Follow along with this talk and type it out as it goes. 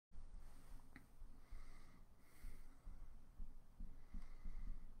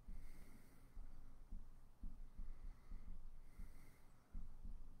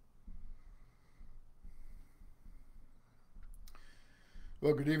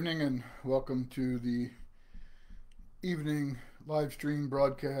Well, good evening and welcome to the evening live stream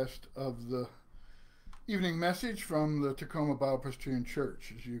broadcast of the evening message from the Tacoma Bible Presbyterian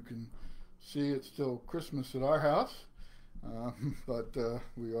Church. As you can see, it's still Christmas at our house, but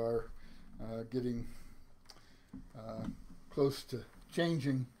we are getting uh, close to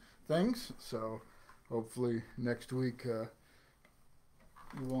changing things. So hopefully next week you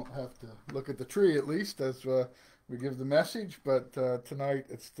won't have to look at the tree at least as we give the message, but tonight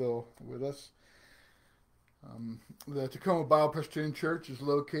it's still with us. The Tacoma Bible Presbyterian Church is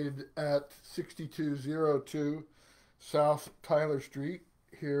located at 6202 South Tyler Street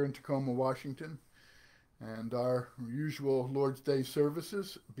here in Tacoma, Washington. And our usual Lord's Day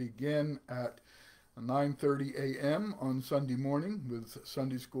services begin at 9:30 a.m. on Sunday morning with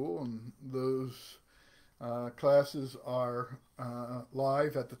Sunday school, and those classes are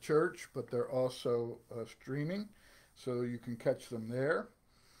live at the church, but they're also streaming, so you can catch them there.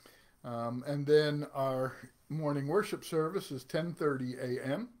 And then our morning worship service is 10:30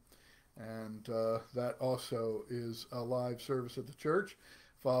 a.m. and that also is a live service at the church,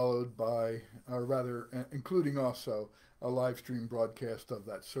 followed by, or rather, including also a live stream broadcast of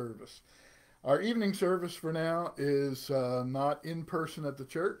that service. Our evening service for now is not in person at the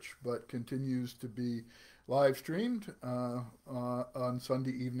church, but continues to be live streamed on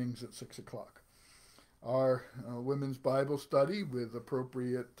Sunday evenings at 6 o'clock. Our women's Bible study with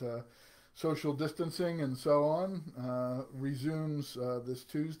appropriate social distancing and so on resumes this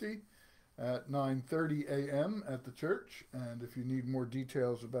Tuesday at 9:30 a.m. at the church. And if you need more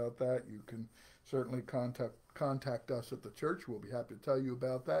details about that, you can certainly contact us at the church. We'll be happy to tell you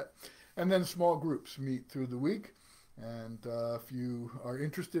about that. And then small groups meet through the week. And if you are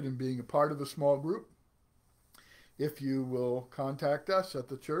interested in being a part of a small group, if you will contact us at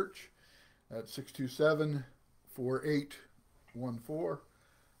the church at 627 4814,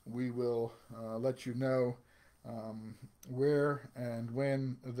 we will let you know where and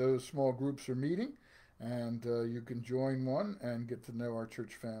when those small groups are meeting, and you can join one and get to know our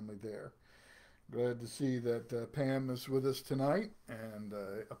church family there. Glad to see that Pam is with us tonight, and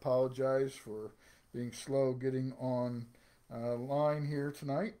apologize for being slow getting on line here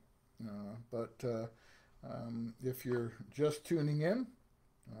tonight. But if you're just tuning in,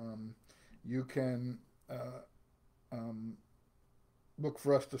 you can um, look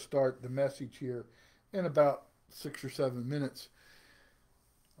for us to start the message here in about 6 or 7 minutes.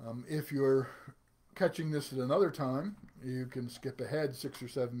 If you're catching this at another time, you can skip ahead 6 or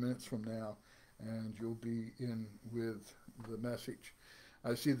 7 minutes from now and you'll be in with the message.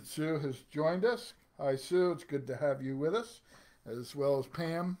 I see that Sue has joined us. Hi, Sue. It's good to have you with us, as well as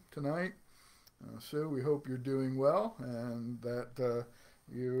Pam tonight. Sue, we hope you're doing well and that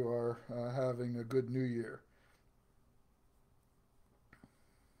you are having a good new year.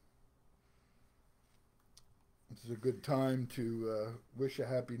 This is a good time to wish a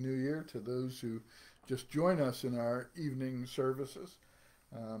happy new year to those who just join us in our evening services.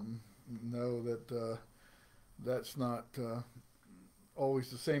 Know that that's not always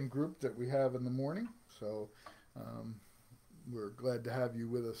the same group that we have in the morning, so um, we're glad to have you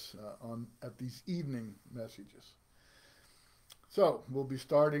with us on at these evening messages. So we'll be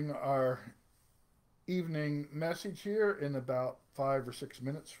starting our evening message here in about 5 or 6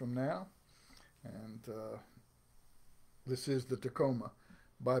 minutes from now, and this is the Tacoma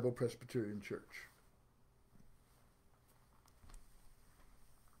Bible Presbyterian Church.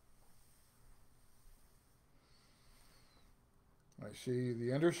 I see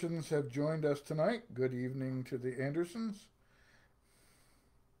the Andersons have joined us tonight. Good evening to the Andersons.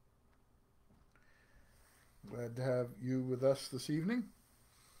 Glad to have you with us this evening.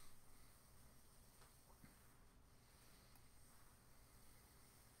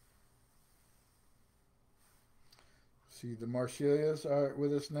 See the Marcelias are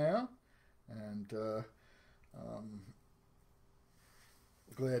with us now, and um,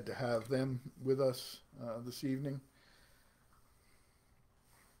 glad to have them with us this evening.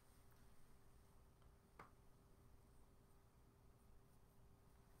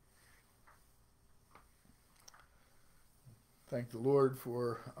 Thank the Lord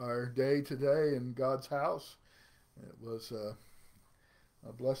for our day today in God's house. It was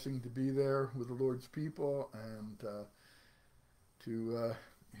a blessing to be there with the Lord's people and to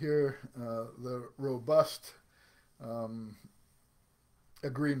hear the robust um,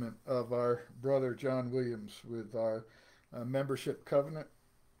 agreement of our brother John Williams with our membership covenant.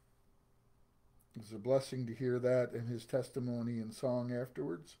 It was a blessing to hear that in his testimony and song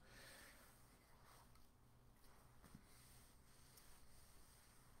afterwards.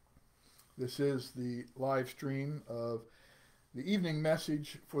 This is the live stream of the evening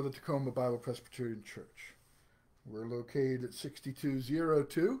message for the Tacoma Bible Presbyterian Church. We're located at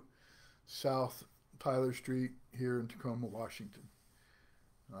 6202 South Tyler Street here in Tacoma, Washington.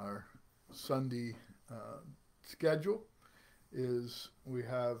 Our Sunday schedule is we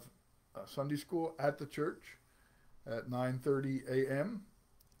have Sunday school at the church at 9:30 a.m.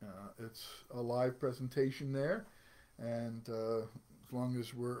 It's a live presentation there, and as long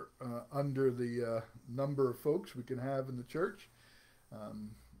as we're under the number of folks we can have in the church,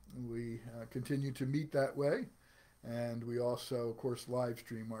 we continue to meet that way, and we also, of course, live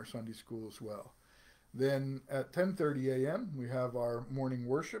stream our Sunday school as well. Then at 10:30 a.m. we have our morning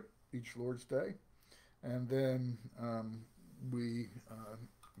worship each Lord's Day, and then we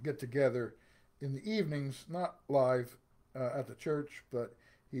get together in the evenings, not live at the church, but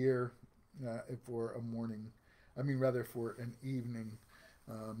here for for an evening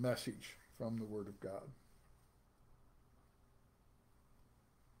message from the Word of God.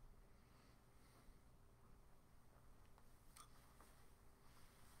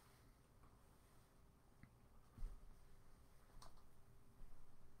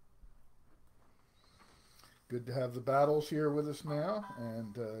 Good to have the Battles here with us now,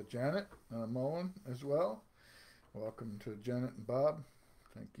 and Janet Mullen as well. Welcome to Janet and Bob.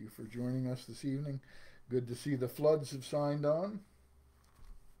 Thank you for joining us this evening. Good to see the Floods have signed on.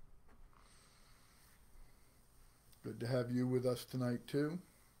 Good to have you with us tonight too.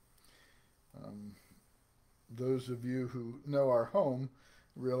 Those of you who know our home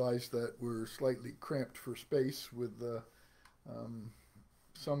realize that we're slightly cramped for space with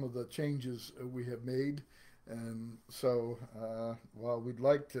some of the changes we have made. And so while we'd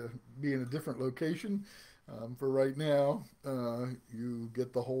like to be in a different location, for right now, you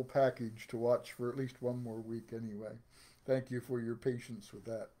get the whole package to watch for at least one more week anyway. Thank you for your patience with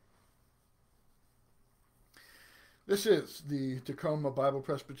that. This is the Tacoma Bible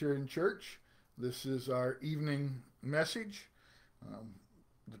Presbyterian Church. This is our evening message.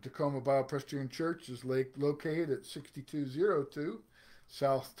 The Tacoma Bible Presbyterian Church is located at 6202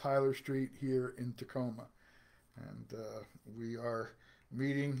 South Tyler Street here in Tacoma. And we are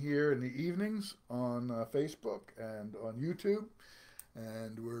meeting here in the evenings on Facebook and on YouTube.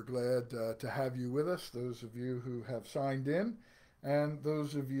 And we're glad to have you with us, those of you who have signed in, and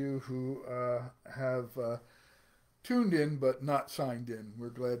those of you who have tuned in but not signed in. We're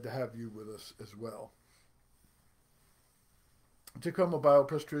glad to have you with us as well. Tacoma Bible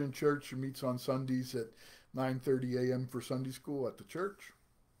Presbyterian Church meets on Sundays at 9:30 a.m. for Sunday school at the church.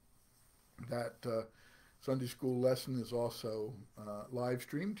 That Sunday school lesson is also live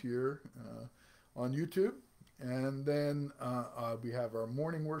streamed here on YouTube. And then we have our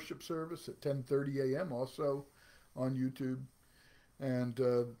morning worship service at 10:30 a.m. also on YouTube. And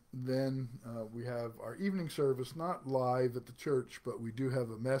then we have our evening service, not live at the church, but we do have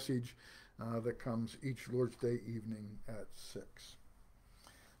a message that comes each Lord's Day evening at 6.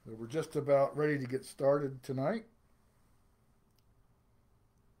 So we're just about ready to get started tonight.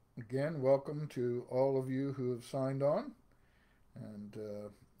 Again, welcome to all of you who have signed on, and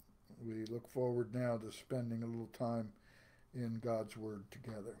we look forward now to spending a little time in God's Word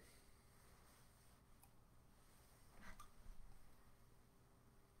together.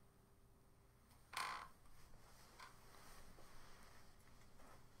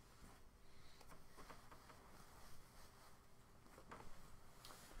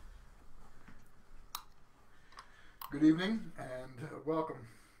 Good evening and welcome.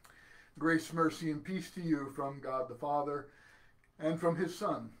 Grace, mercy, and peace to you from God the Father and from His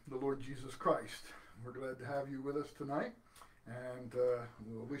Son, the Lord Jesus Christ. We're glad to have you with us tonight, and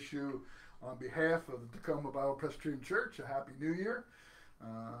we'll wish you, on behalf of the Tacoma Bible Presbyterian Church, a Happy New Year.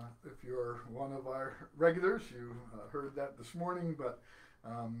 If you're one of our regulars, you heard that this morning, but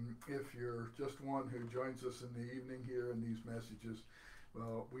if you're just one who joins us in the evening here in these messages,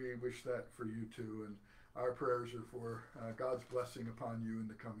 well, we wish that for you too, and our prayers are for God's blessing upon you in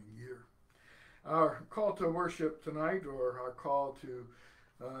the coming year. Our call to worship tonight, or our call to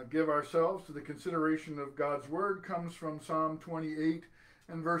give ourselves to the consideration of God's Word, comes from Psalm 28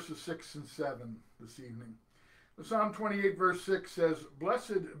 and verses 6 and 7 this evening. Psalm 28 verse 6 says,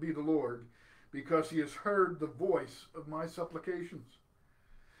 "Blessed be the Lord, because He has heard the voice of my supplications.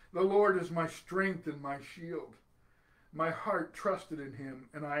 The Lord is my strength and my shield. My heart trusted in Him,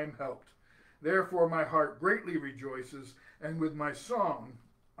 and I am helped. Therefore my heart greatly rejoices, and with my song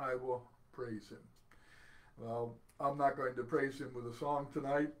I will praise Him." Well, I'm not going to praise Him with a song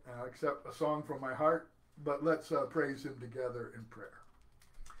tonight, except a song from my heart, but let's praise Him together in prayer.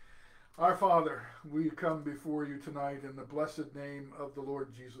 Our Father, we come before you tonight in the blessed name of the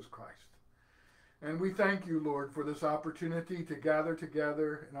Lord Jesus Christ. And we thank you, Lord, for this opportunity to gather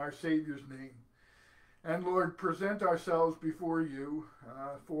together in our Savior's name. And Lord, present ourselves before you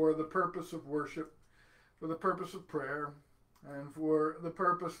for the purpose of worship, for the purpose of prayer, and for the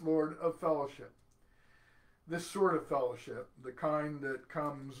purpose, Lord, of fellowship. This sort of fellowship, the kind that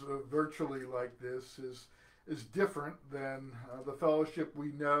comes virtually like this, is different than the fellowship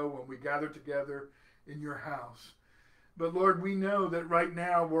we know when we gather together in your house. But Lord, we know that right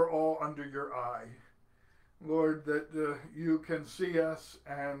now we're all under your eye. Lord, that you can see us,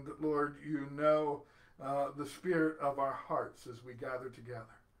 and Lord, you know the spirit of our hearts as we gather together.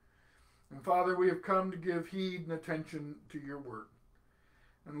 And Father, we have come to give heed and attention to your word.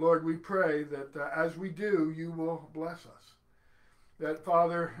 And Lord, we pray that as we do, you will bless us. That,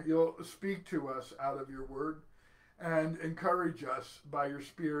 Father, you'll speak to us out of your word and encourage us by your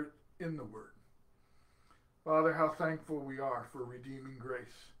spirit in the word. Father, how thankful we are for redeeming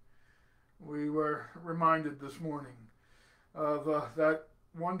grace. We were reminded this morning of that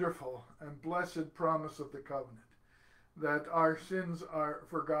wonderful and blessed promise of the covenant, that our sins are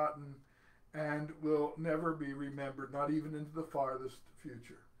forgotten and will never be remembered, not even into the farthest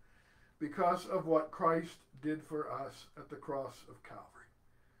future, because of what Christ did for us at the cross of Calvary.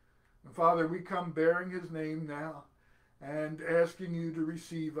 And Father, we come bearing his name now and asking you to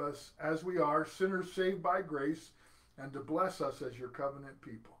receive us as we are, sinners saved by grace, and to bless us as your covenant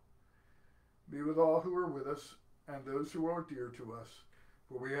people. Be with all who are with us and those who are dear to us,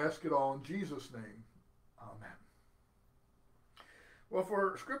 for we ask it all in Jesus' name. Amen. Well,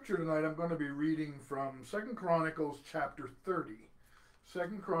 for scripture tonight, I'm going to be reading from 2 Chronicles chapter 30.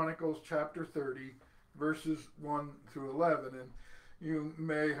 2 Chronicles chapter 30, verses 1 through 11. And you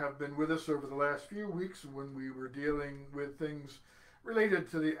may have been with us over the last few weeks when we were dealing with things related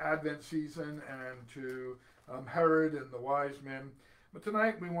to the Advent season and to Herod and the wise men. But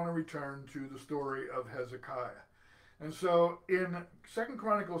tonight we want to return to the story of Hezekiah. And so in 2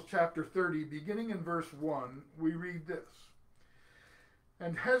 Chronicles chapter 30, beginning in verse 1, we read this.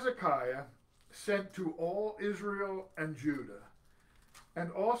 And Hezekiah sent to all Israel and Judah,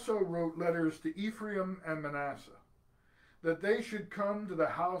 and also wrote letters to Ephraim and Manasseh, that they should come to the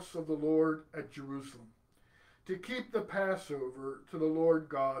house of the Lord at Jerusalem, to keep the Passover to the Lord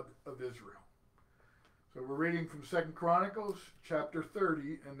God of Israel. So we're reading from 2 Chronicles chapter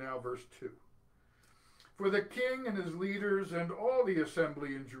 30 and now verse 2. For the king and his leaders and all the assembly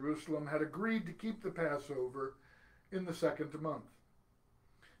in Jerusalem had agreed to keep the Passover in the 2nd month.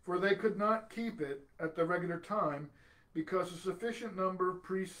 For they could not keep it at the regular time, because a sufficient number of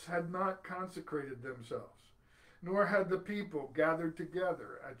priests had not consecrated themselves, nor had the people gathered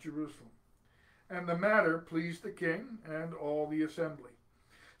together at Jerusalem. And the matter pleased the king and all the assembly.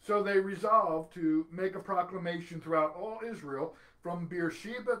 So they resolved to make a proclamation throughout all Israel, from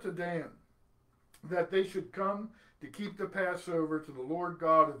Beersheba to Dan, that they should come to keep the Passover to the Lord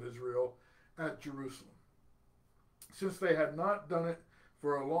God of Israel at Jerusalem, since they had not done it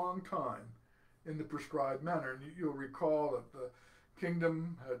for a long time in the prescribed manner. And you'll recall that the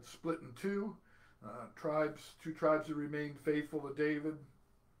kingdom had split in two tribes that remained faithful to David,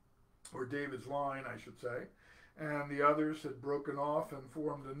 or David's line, I should say, and the others had broken off and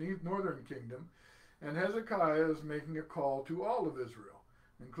formed the northern kingdom. And Hezekiah is making a call to all of Israel,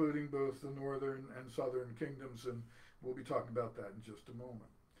 including both the northern and southern kingdoms, and we'll be talking about that in just a moment.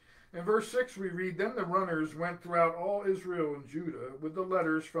 In verse 6 we read, Then the runners went throughout all Israel and Judah with the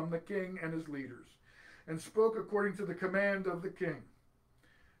letters from the king and his leaders, and spoke according to the command of the king.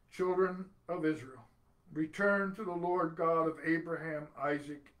 Children of Israel, return to the Lord God of Abraham,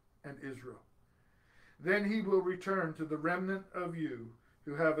 Isaac, and Israel. Then he will return to the remnant of you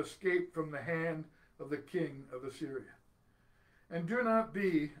who have escaped from the hand of the king of Assyria. And do not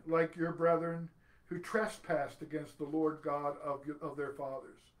be like your brethren who trespassed against the Lord God of their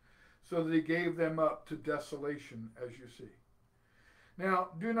fathers, so that he gave them up to desolation, as you see. Now,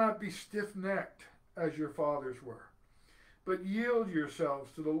 do not be stiff-necked as your fathers were, but yield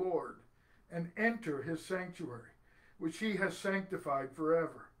yourselves to the Lord and enter his sanctuary, which he has sanctified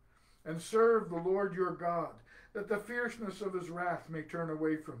forever, and serve the Lord your God, that the fierceness of his wrath may turn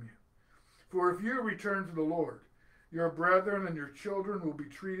away from you. For if you return to the Lord, your brethren and your children will be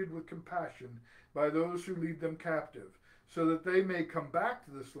treated with compassion by those who lead them captive, so that they may come back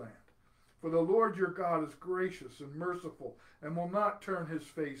to this land. For the Lord your God is gracious and merciful, and will not turn his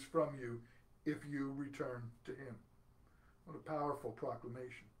face from you if you return to him. What a powerful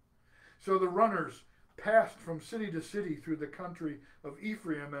proclamation. So the runners passed from city to city through the country of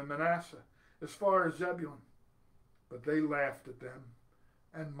Ephraim and Manasseh, as far as Zebulun. But they laughed at them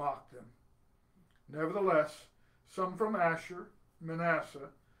and mocked them. Nevertheless, some from Asher, Manasseh,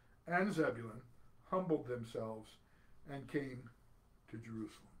 and Zebulun humbled themselves and came to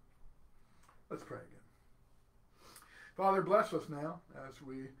Jerusalem. Let's pray again. Father, bless us now as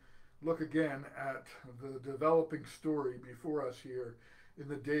we look again at the developing story before us here in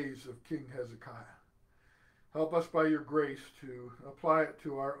the days of King Hezekiah. Help us by your grace to apply it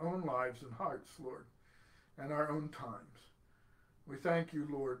to our own lives and hearts, Lord, and our own times. We thank you,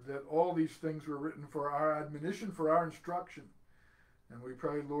 Lord, that all these things were written for our admonition, for our instruction. And we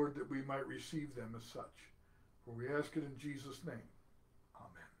pray, Lord, that we might receive them as such. For we ask it in Jesus' name.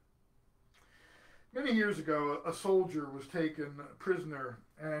 Amen. Many years ago, a soldier was taken prisoner,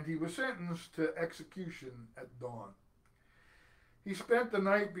 and he was sentenced to execution at dawn. He spent the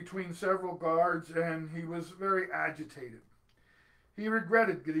night between several guards, and he was very agitated. He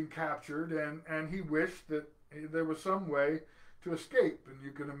regretted getting captured, and he wished that there was some way to escape, and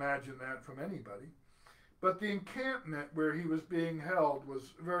you can imagine that from anybody. But the encampment where he was being held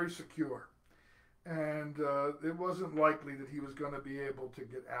was very secure, and it wasn't likely that he was going to be able to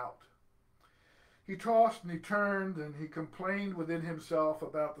get out. He tossed and he turned, and he complained within himself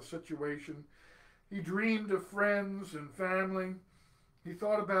about the situation. He dreamed of friends and family. He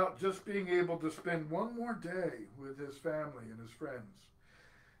thought about just being able to spend one more day with his family and his friends.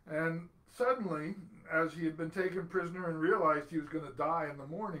 And suddenly, as he had been taken prisoner and realized he was going to die in the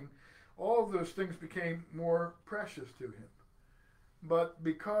morning, all of those things became more precious to him. But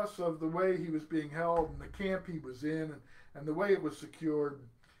because of the way he was being held and the camp he was in and the way it was secured,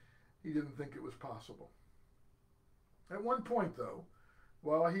 he didn't think it was possible. At one point, though,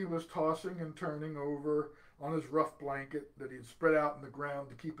 while he was tossing and turning over on his rough blanket that he had spread out on the ground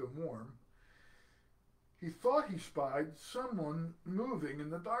to keep him warm, he thought he spied someone moving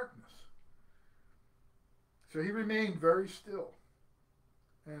in the darkness. So he remained very still,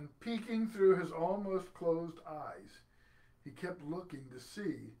 and peeking through his almost closed eyes, he kept looking to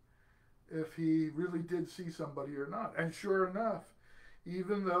see if he really did see somebody or not. And sure enough,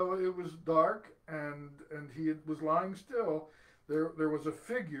 even though it was dark and he was lying still, there was a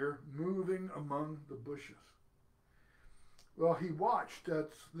figure moving among the bushes. Well, he watched as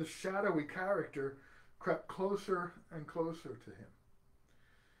the shadowy character crept closer and closer to him.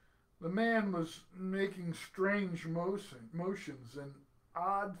 The man was making strange motions and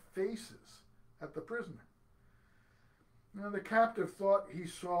odd faces at the prisoner. Now, the captive thought he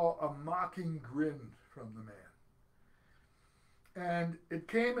saw a mocking grin from the man. And it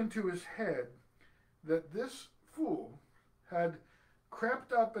came into his head that this fool had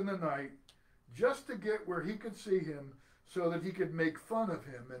crept up in the night just to get where he could see him so that he could make fun of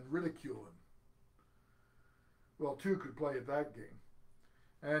him and ridicule him. Well, two could play at that game.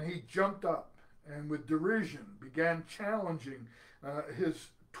 And he jumped up and with derision began challenging his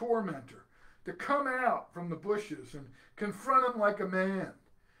tormentor to come out from the bushes and confront him like a man.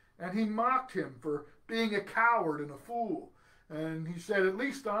 And he mocked him for being a coward and a fool. And he said, at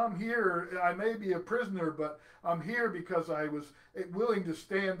least I'm here. I may be a prisoner, but I'm here because I was willing to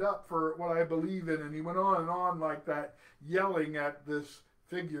stand up for what I believe in. And he went on and on like that, yelling at this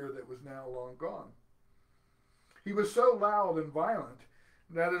figure that was now long gone. He was so loud and violent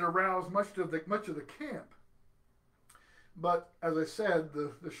that it aroused much of the camp. But as I said,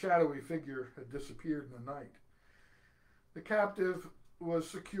 the shadowy figure had disappeared in the night. The captive was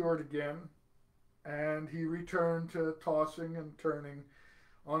secured again, and he returned to tossing and turning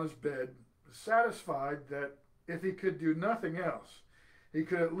on his bed, satisfied that if he could do nothing else, he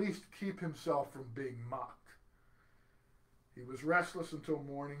could at least keep himself from being mocked. He was restless until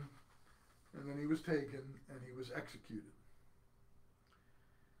morning, and then he was taken and he was executed.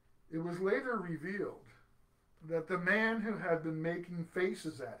 It was later revealed that the man who had been making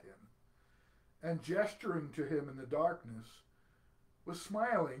faces at him and gesturing to him in the darkness was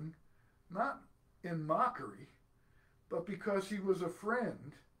smiling, not in mockery, but because he was a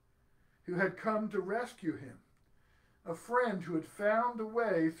friend who had come to rescue him, a friend who had found a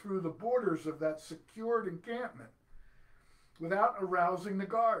way through the borders of that secured encampment without arousing the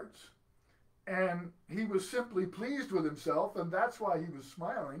guards. And he was simply pleased with himself, and that's why he was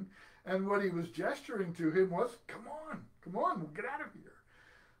smiling. And what he was gesturing to him was, come on, we'll get out of here.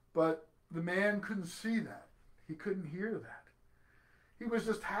 But the man couldn't see that. He couldn't hear that. He was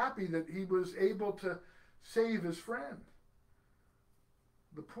just happy that he was able to save his friend.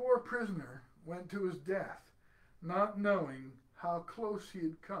 The poor prisoner went to his death, not knowing how close he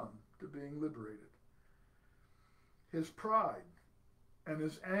had come to being liberated. His pride and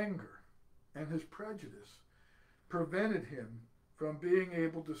his anger and his prejudice prevented him from being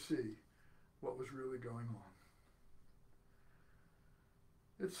able to see what was really going on.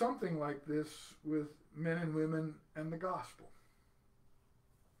 It's something like this with men and women and the gospel.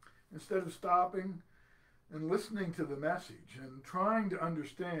 instead of stopping and listening to the message and trying to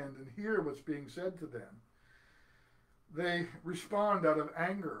understand and hear what's being said to them, they respond out of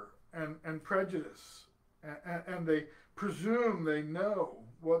anger and prejudice, and they presume they know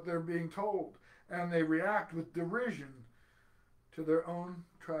what they're being told, and they react with derision to their own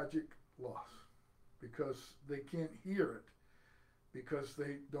tragic loss because they can't hear it, because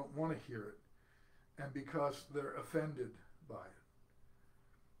they don't want to hear it, and because they're offended by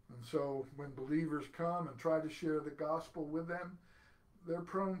it. And so when believers come and try to share the gospel with them, they're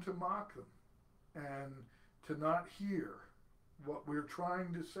prone to mock them and to not hear what we're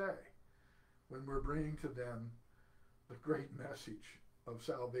trying to say when we're bringing to them the great message of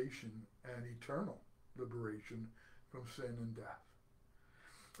salvation and eternal liberation from sin and death.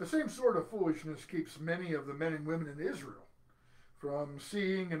 The same sort of foolishness keeps many of the men and women in Israel from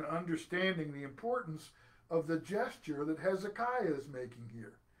seeing and understanding the importance of the gesture that Hezekiah is making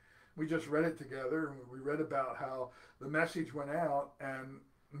here. We just read it together, and we read about how the message went out, and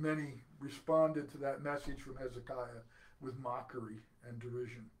many responded to that message from Hezekiah with mockery and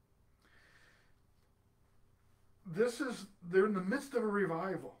derision. They're in the midst of a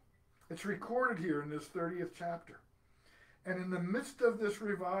revival. It's recorded here in this 30th chapter. And in the midst of this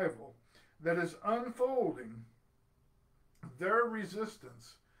revival that is unfolding, their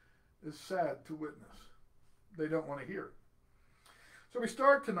resistance is sad to witness. They don't want to hear it. So we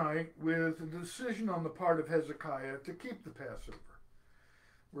start tonight with a decision on the part of Hezekiah to keep the Passover.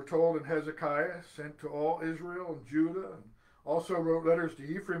 We're told in Hezekiah sent to all Israel and Judah, and also wrote letters to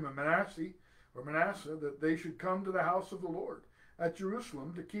Ephraim and Manasseh, that they should come to the house of the Lord at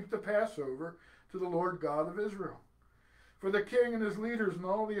Jerusalem to keep the Passover to the Lord God of Israel. For the king and his leaders and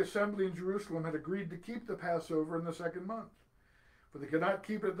all the assembly in Jerusalem had agreed to keep the Passover in the second month. For they could not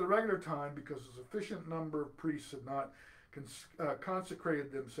keep it at the regular time because a sufficient number of priests had not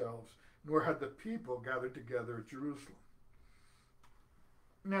consecrated themselves, nor had the people gathered together at Jerusalem.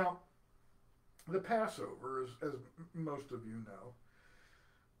 Now, the Passover, as most of you know,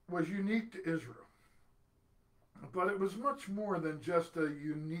 was unique to Israel. But it was much more than just a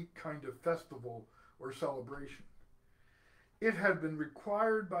unique kind of festival or celebration. It had been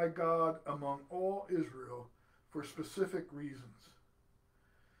required by God among all Israel for specific reasons.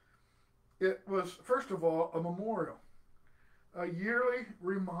 It was, first of all, a memorial, a yearly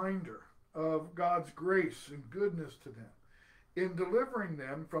reminder of God's grace and goodness to them in delivering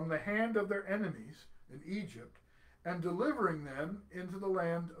them from the hand of their enemies in Egypt and delivering them into the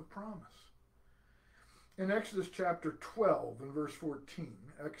land of promise. In Exodus chapter 12 and verse 14,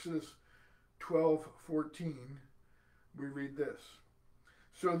 Exodus 12:14, we read this: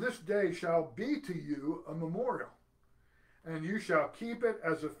 "So this day shall be to you a memorial, and you shall keep it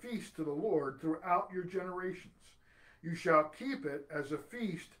as a feast to the Lord throughout your generations. You shall keep it as a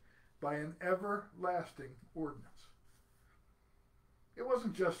feast by an everlasting ordinance." It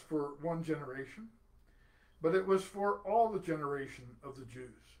wasn't just for one generation, but it was for all the generation of the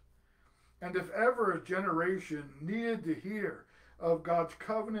Jews. And if ever a generation needed to hear of God's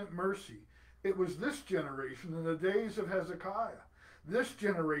covenant mercy, it was this generation in the days of Hezekiah. This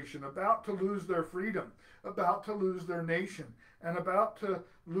generation about to lose their freedom, about to lose their nation, and about to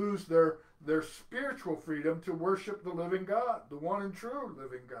lose their spiritual freedom to worship the living God, the one and true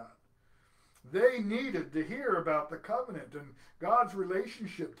living God. They needed to hear about the covenant and God's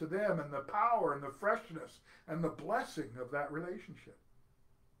relationship to them and the power and the freshness and the blessing of that relationship.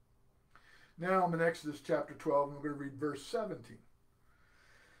 Now I'm in Exodus chapter 12, and we're going to read verse 17.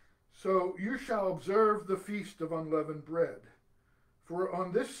 "So you shall observe the feast of unleavened bread, for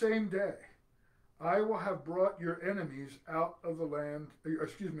on this same day I will have brought your enemies out of the land,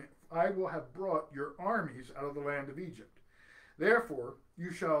 I will have brought your armies out of the land of Egypt. Therefore,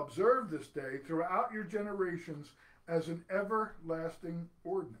 you shall observe this day throughout your generations as an everlasting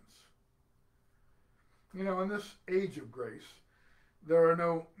ordinance." You know, in this age of grace, there are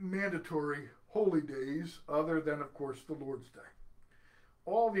no mandatory holy days other than, of course, the Lord's Day.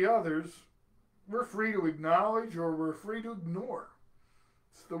 All the others, we're free to acknowledge or we're free to ignore.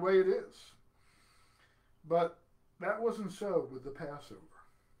 It's the way it is. But that wasn't so with the Passover.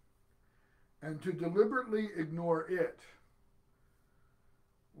 And to deliberately ignore it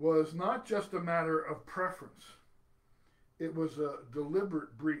was not just a matter of preference. It was a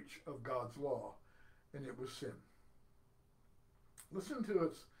deliberate breach of God's law, and it was sin. Listen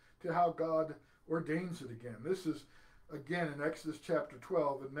to how God ordains it again. This is again in Exodus chapter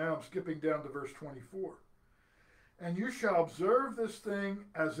 12, and now I'm skipping down to verse 24. "And you shall observe this thing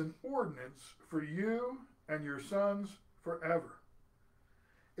as an ordinance for you and your sons forever.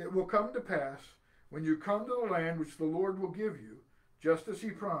 It will come to pass when you come to the land which the Lord will give you just as he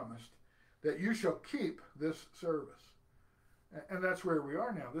promised, that you shall keep this service. And that's where we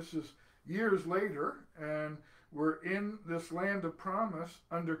are now. This is years later, and we're in this land of promise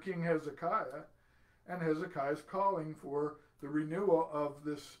under King Hezekiah, and Hezekiah is calling for the renewal of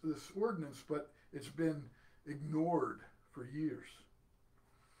this ordinance, but it's been ignored for years.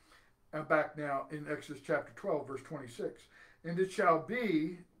 And back now in Exodus chapter 12, verse 26. And it shall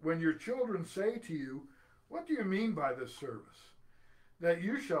be, when your children say to you, what do you mean by this service? That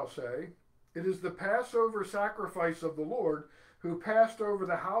you shall say, it is the Passover sacrifice of the Lord, who passed over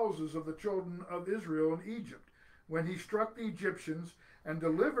the houses of the children of Israel in Egypt, when he struck the Egyptians and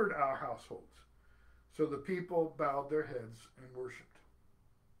delivered our households. So the people bowed their heads and worshipped.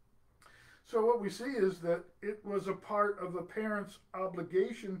 So what we see is that it was a part of the parents'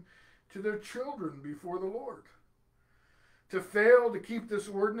 obligation to their children before the Lord. To fail to keep this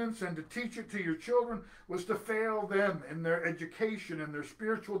ordinance and to teach it to your children was to fail them in their education and their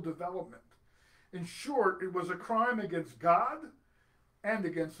spiritual development. In short, it was a crime against God and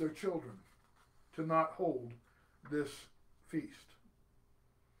against their children to not hold this feast.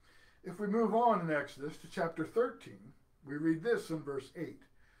 If we move on in Exodus to chapter 13, we read this in verse 8.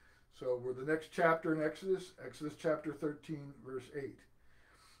 So we're the next chapter in Exodus, Exodus chapter 13, verse 8.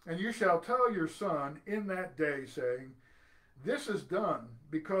 And you shall tell your son in that day, saying, this is done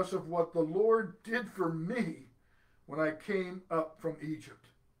because of what the Lord did for me when I came up from Egypt.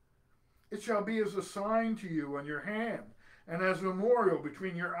 It shall be as a sign to you on your hand, and as a memorial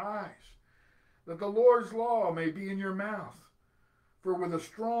between your eyes, that the Lord's law may be in your mouth. For with a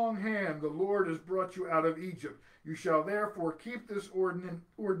strong hand the Lord has brought you out of Egypt. You shall therefore keep this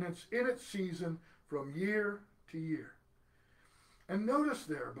ordinance in its season from year to year. And notice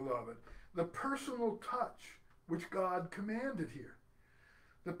there, beloved, the personal touch which God commanded here.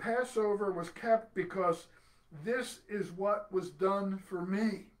 The Passover was kept because this is what was done for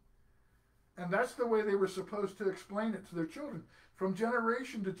me. And that's the way they were supposed to explain it to their children from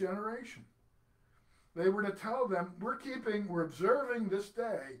generation to generation. They were to tell them, we're observing this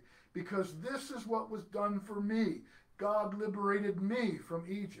day because this is what was done for me. God liberated me from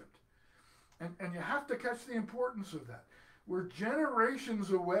Egypt. And you have to catch the importance of that. We're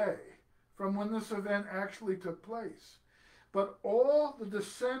generations away from when this event actually took place. But all the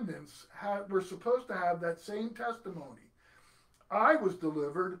descendants were supposed to have that same testimony. I was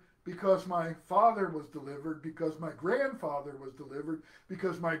delivered because my father was delivered, because my grandfather was delivered,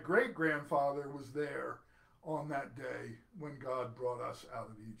 because my great-grandfather was there on that day when God brought us out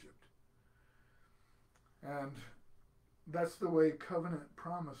of Egypt. And that's the way covenant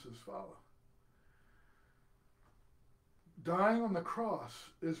promises follow. Dying on the cross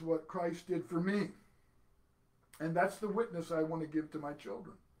is what Christ did for me. And that's the witness I want to give to my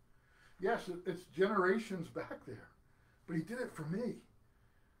children. Yes, it's generations back there, but he did it for me.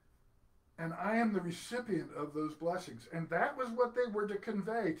 And I am the recipient of those blessings. And that was what they were to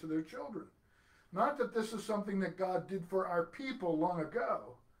convey to their children. Not that this is something that God did for our people long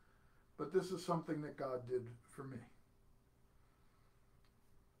ago, but this is something that God did for me.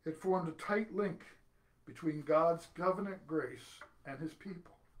 It formed a tight link between God's covenant grace and his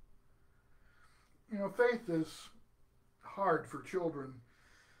people. You know, faith is hard for children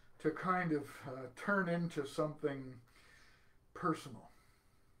to kind of turn into something personal.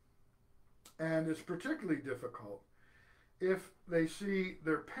 And it's particularly difficult if they see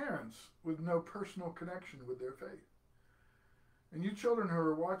their parents with no personal connection with their faith. And you children who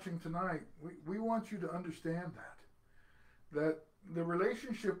are watching tonight, we want you to understand that the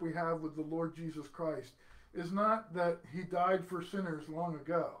relationship we have with the Lord Jesus Christ is not that he died for sinners long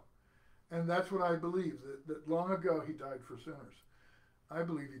ago. And that's what I believe, that long ago he died for sinners. I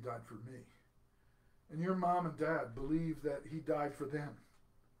believe he died for me. And your mom and dad believe that he died for them.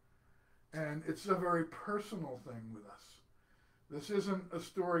 And it's a very personal thing with us. This isn't a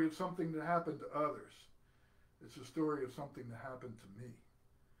story of something that happened to others. It's a story of something that happened to me.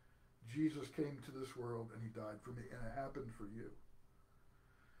 Jesus came to this world and he died for me, and it happened for you.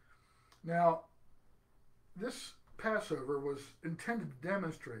 Now, this Passover was intended to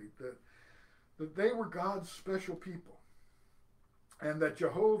demonstrate that they were God's special people, and that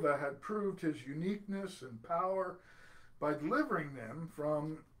Jehovah had proved his uniqueness and power by delivering them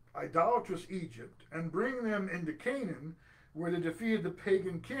from idolatrous Egypt and bringing them into Canaan, where they defeated the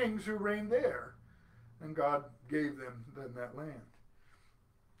pagan kings who reigned there, and God gave them that land.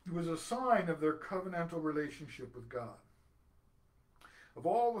 It was a sign of their covenantal relationship with God. Of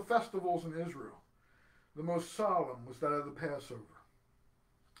all the festivals in Israel, the most solemn was that of the Passover.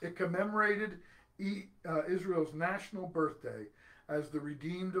 It commemorated Israel's national birthday as the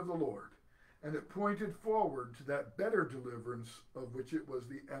redeemed of the Lord, and it pointed forward to that better deliverance of which it was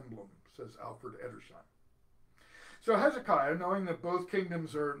the emblem, says Alfred Edersheim. So Hezekiah, knowing that both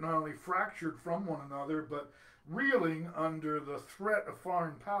kingdoms are not only fractured from one another, but reeling under the threat of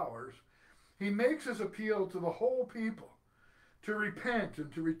foreign powers, he makes his appeal to the whole people to repent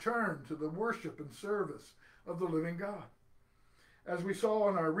and to return to the worship and service of the living God. As we saw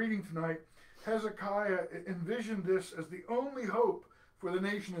in our reading tonight, Hezekiah envisioned this as the only hope for the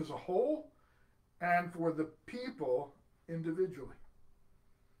nation as a whole and for the people individually.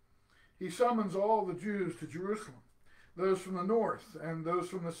 He summons all the Jews to Jerusalem, those from the north and those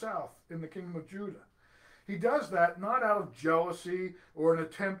from the south in the kingdom of Judah. He does that not out of jealousy or an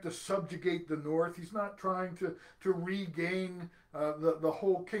attempt to subjugate the north. He's not trying to regain the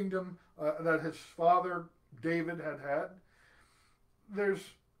whole kingdom that his father David had. There's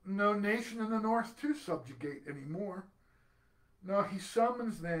no nation in the north to subjugate anymore. No, he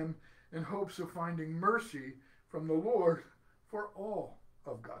summons them in hopes of finding mercy from the Lord for all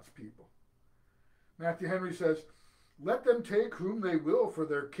of God's people. Matthew Henry says, "Let them take whom they will for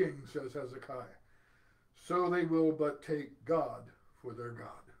their king," says Hezekiah. "So they will but take God for their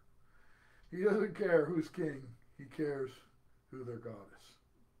God." He doesn't care who's king. He cares who their God is.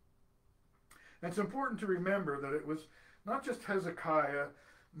 And it's important to remember that it was not just Hezekiah,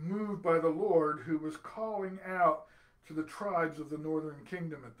 moved by the Lord, who was calling out to the tribes of the northern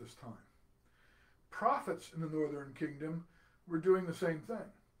kingdom at this time. Prophets in the northern kingdom were doing the same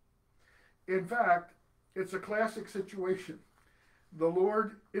thing. In fact, it's a classic situation. The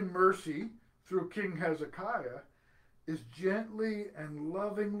Lord, in mercy, through King Hezekiah, is gently and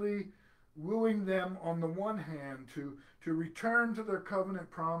lovingly wooing them on the one hand to return to their covenant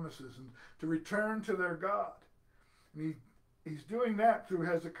promises and to return to their God. And he's doing that through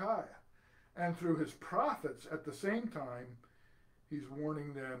Hezekiah. And through his prophets at the same time, he's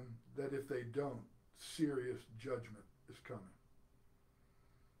warning them that if they don't, serious judgment is coming.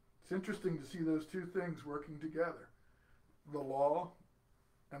 It's interesting to see those two things working together, the law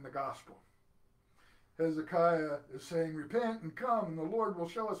and the gospel. Hezekiah is saying, repent and come, and the Lord will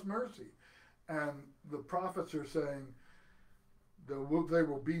show us mercy. And the prophets are saying, there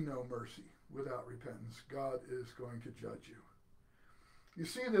will be no mercy without repentance. God is going to judge you. You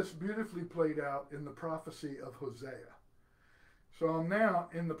see this beautifully played out in the prophecy of Hosea. So I'm now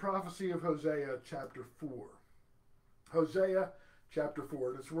in the prophecy of Hosea chapter 4. Hosea chapter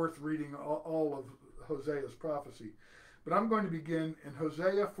 4. It's worth reading all of Hosea's prophecy. But I'm going to begin in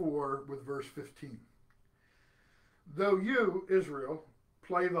Hosea 4 with verse 15. Though you, Israel,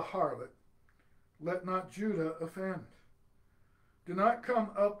 play the harlot, let not Judah offend. Do not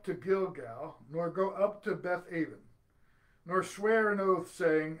come up to Gilgal, nor go up to Beth-aven, nor swear an oath,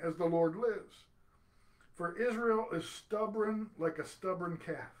 saying, as the Lord lives. For Israel is stubborn like a stubborn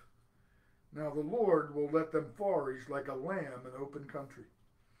calf. Now the Lord will let them forage like a lamb in open country.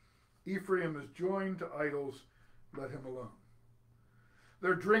 Ephraim is joined to idols, let him alone.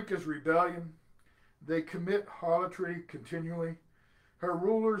 Their drink is rebellion. They commit harlotry continually. Her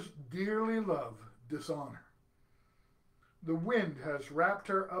rulers dearly love dishonor. The wind has wrapped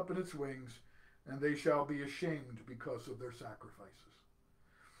her up in its wings, and they shall be ashamed because of their sacrifices.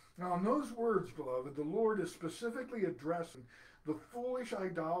 Now, in those words, beloved, the Lord is specifically addressing the foolish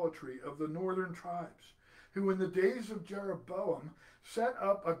idolatry of the northern tribes, who in the days of Jeroboam set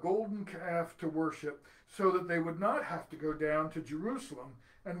up a golden calf to worship so that they would not have to go down to Jerusalem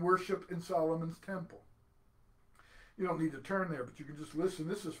and worship in Solomon's temple. You don't need to turn there, but you can just listen.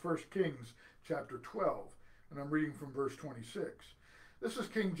 This is 1 Kings chapter 12, and I'm reading from verse 26. This is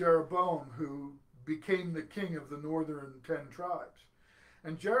King Jeroboam, who became the king of the northern 10 tribes.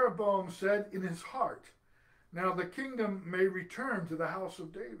 And Jeroboam said in his heart, now the kingdom may return to the house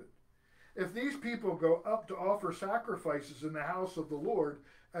of David. If these people go up to offer sacrifices in the house of the Lord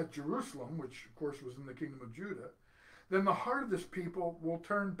at Jerusalem, which of course was in the kingdom of Judah, then the heart of this people will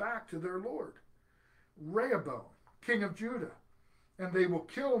turn back to their Lord, Rehoboam, king of Judah, and they will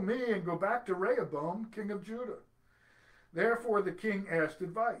kill me and go back to Rehoboam, king of Judah. Therefore the king asked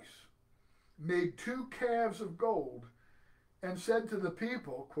advice, made 2 calves of gold, and said to the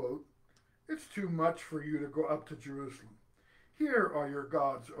people, quote, it's too much for you to go up to Jerusalem. Here are your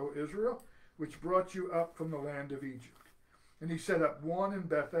gods, O Israel, which brought you up from the land of Egypt. And he set up one in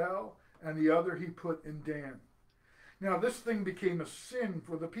Bethel, and the other he put in Dan. Now this thing became a sin,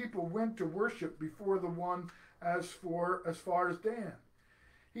 for the people went to worship before the one as far as Dan.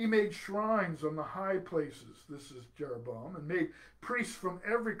 He made shrines on the high places, this is Jeroboam, and made priests from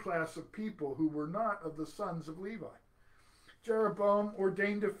every class of people who were not of the sons of Levi. Jeroboam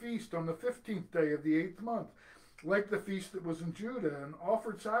ordained a feast on the 15th day of the 8th month, like the feast that was in Judah, and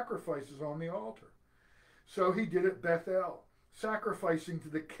offered sacrifices on the altar. So he did at Bethel, sacrificing to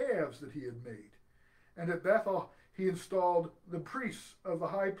the calves that he had made. And at Bethel he installed the priests of the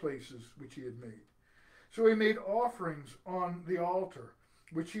high places which he had made. So he made offerings on the altar,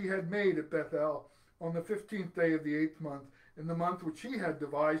 which he had made at Bethel on the 15th day of the 8th month, in the month which he had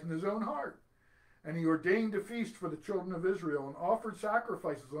devised in his own heart. And he ordained a feast for the children of Israel, and offered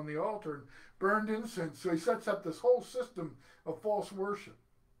sacrifices on the altar, and burned incense. So he sets up this whole system of false worship.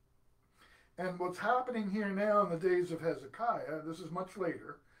 And what's happening here now in the days of Hezekiah, this is much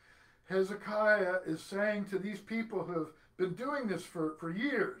later, Hezekiah is saying to these people who have been doing this for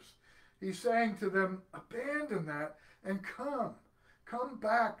years, he's saying to them, abandon that and come. Come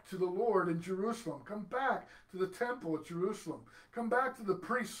back to the Lord in Jerusalem. Come back to the temple at Jerusalem. Come back to the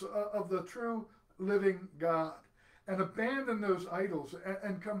priests of the true living God. And abandon those idols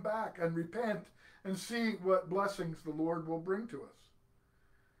and come back and repent and see what blessings the Lord will bring to us.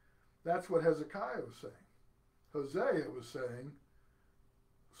 That's what Hezekiah was saying. Hosea was saying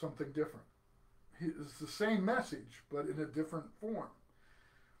something different. It's the same message, but in a different form.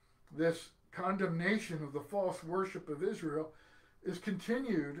 This condemnation of the false worship of Israel is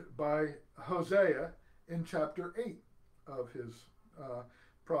continued by Hosea in chapter 8 of his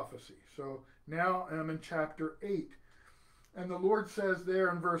prophecy. So now I'm in chapter 8. And the Lord says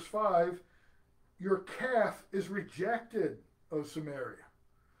there in verse 5, your calf is rejected, O Samaria.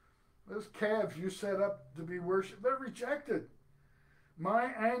 Those calves you set up to be worshipped, they're rejected.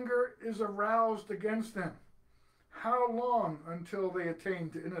 My anger is aroused against them. How long until they attain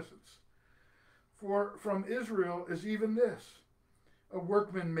to innocence? For from Israel is even this. A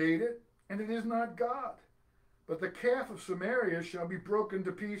workman made it, and it is not God. But the calf of Samaria shall be broken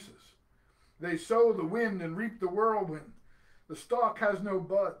to pieces. They sow the wind and reap the whirlwind. The stalk has no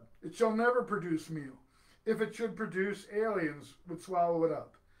bud. It shall never produce meal. If it should produce, aliens would swallow it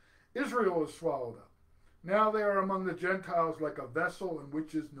up. Israel is swallowed up. Now they are among the Gentiles like a vessel in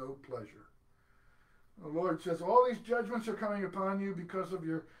which is no pleasure. The Lord says, all these judgments are coming upon you because of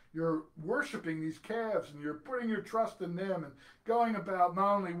you're worshiping these calves, and you're putting your trust in them and going about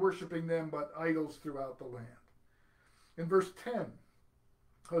not only worshiping them, but idols throughout the land. In verse 10,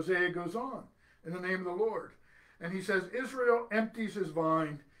 Hosea goes on in the name of the Lord. And he says, Israel empties his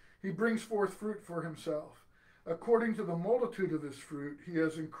vine. He brings forth fruit for himself. According to the multitude of his fruit, he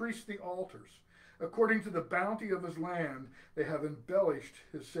has increased the altars. According to the bounty of his land, they have embellished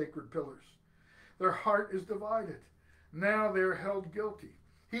his sacred pillars. Their heart is divided. Now they are held guilty.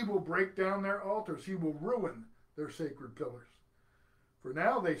 He will break down their altars. He will ruin their sacred pillars. For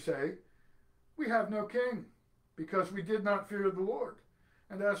now they say, we have no king, because we did not fear the Lord.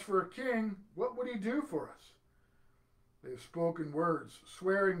 And as for a king, what would he do for us? They have spoken words,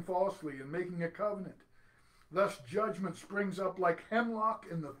 swearing falsely and making a covenant. Thus judgment springs up like hemlock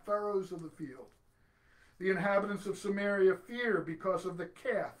in the furrows of the field. The inhabitants of Samaria fear because of the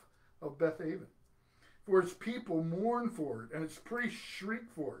calf of Bethaven. For its people mourn for it, and its priests shriek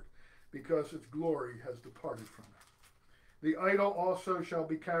for it, because its glory has departed from it. The idol also shall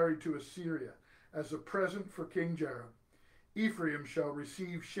be carried to Assyria as a present for King Jareb. Ephraim shall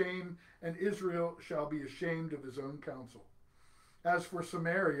receive shame, and Israel shall be ashamed of his own counsel. As for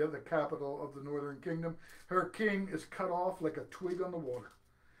Samaria, the capital of the northern kingdom, her king is cut off like a twig on the water.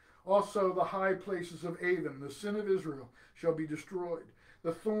 Also the high places of Avon, the sin of Israel, shall be destroyed.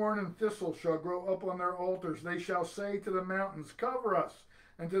 The thorn and thistle shall grow up on their altars. They shall say to the mountains, cover us,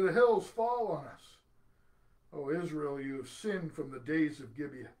 and to the hills, fall on us. O Israel, you have sinned from the days of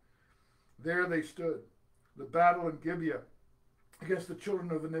Gibeah. There they stood. The battle in Gibeah against the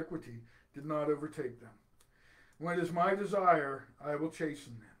children of iniquity did not overtake them. When it is my desire, I will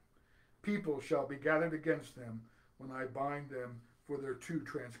chasten them. People shall be gathered against them when I bind them for their two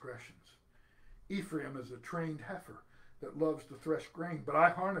transgressions. Ephraim is a trained heifer that loves to thresh grain, but I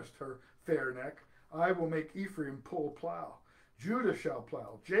harnessed her fair neck. I will make Ephraim pull plow. Judah shall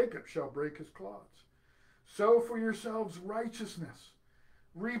plow. Jacob shall break his clods. Sow for yourselves righteousness.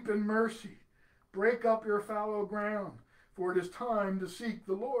 Reap in mercy. Break up your fallow ground, for it is time to seek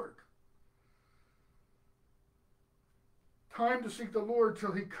the Lord. Time to seek the Lord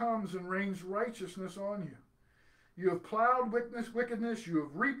till he comes and rains righteousness on you. You have plowed wickedness, you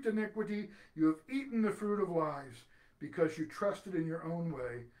have reaped iniquity, you have eaten the fruit of lies, because you trusted in your own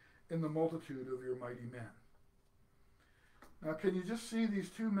way, in the multitude of your mighty men. Now, can you just see these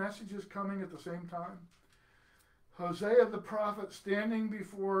two messages coming at the same time? Hosea the prophet standing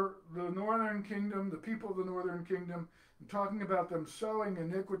before the northern kingdom, the people of the northern kingdom, and talking about them sowing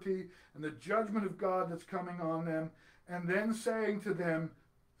iniquity and the judgment of God that's coming on them, and then saying to them,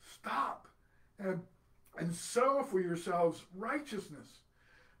 stop and and sow for yourselves righteousness.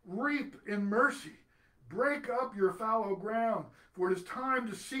 Reap in mercy. Break up your fallow ground, for it is time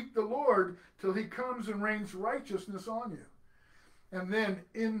to seek the Lord till he comes and rains righteousness on you. And then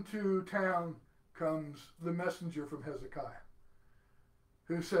into town comes the messenger from Hezekiah,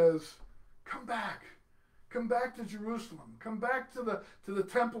 who says, come back to Jerusalem, come back to the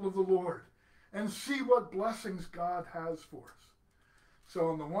temple of the Lord, and see what blessings God has for us. So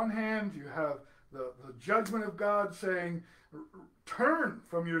on the one hand, you have the judgment of God saying, turn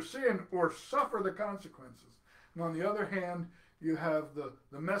from your sin or suffer the consequences. And on the other hand, you have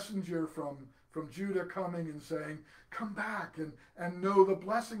the messenger from Judah coming and saying, come back and know the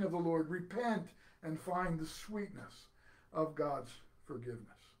blessing of the Lord, repent and find the sweetness of God's forgiveness.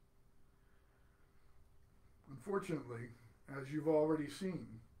 Unfortunately, as you've already seen,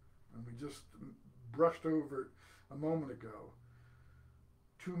 and we just brushed over it a moment ago,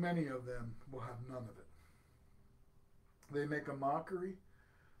 too many of them will have none of it. They make a mockery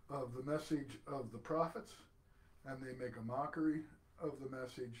of the message of the prophets, and they make a mockery of the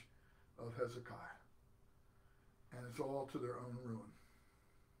message of Hezekiah. And it's all to their own ruin.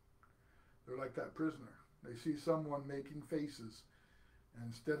 They're like that prisoner. They see someone making faces, and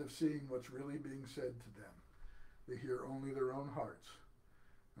instead of seeing what's really being said to them, they hear only their own hearts,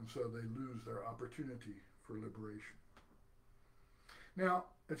 and so they lose their opportunity for liberation. Now,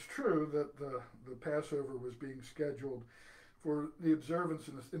 it's true that the Passover was being scheduled for the observance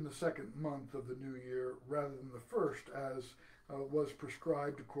in the second month of the new year rather than the first, as was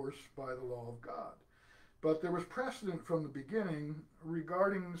prescribed, of course, by the law of God. But there was precedent from the beginning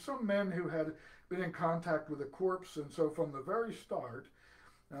regarding some men who had been in contact with a corpse, and so from the very start,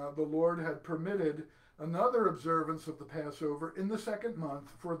 the Lord had permitted another observance of the Passover in the second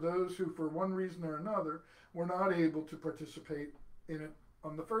month for those who, for one reason or another, were not able to participate in it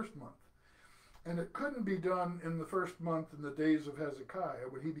on the first month. And it couldn't be done in the first month in the days of Hezekiah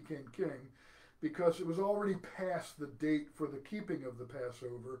when he became king, because it was already past the date for the keeping of the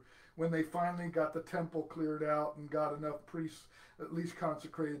Passover when they finally got the temple cleared out and got enough priests at least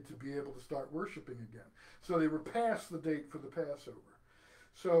consecrated to be able to start worshiping again. So they were past the date for the Passover.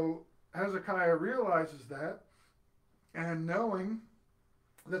 So Hezekiah realizes that, and knowing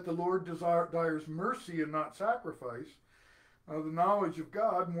that the Lord desires mercy and not sacrifice, the knowledge of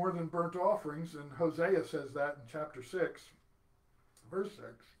God more than burnt offerings, and Hosea says that in chapter 6, verse 6,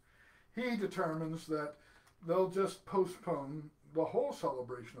 he determines that they'll just postpone the whole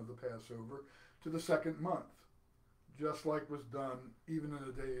celebration of the Passover to the second month, just like was done even in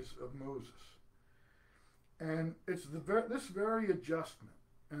the days of Moses. And it's this very adjustment,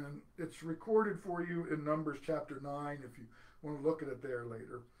 and it's recorded for you in Numbers chapter 9 if you want to look at it there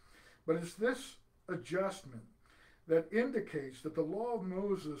later. But it's this adjustment that indicates that the law of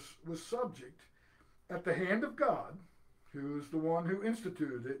Moses was subject, at the hand of God, who is the one who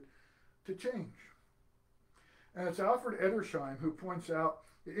instituted it, to change. And it's Alfred Edersheim who points out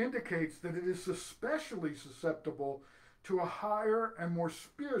it indicates that it is especially susceptible to a higher and more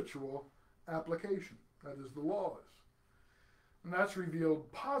spiritual application, that is, the law is. And that's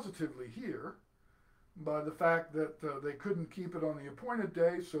revealed positively here by the fact that they couldn't keep it on the appointed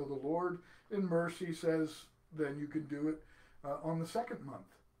day, so the Lord in mercy says, then you can do it on the second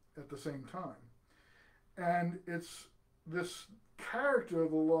month at the same time. And it's this character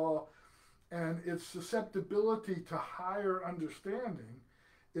of the law and its susceptibility to higher understanding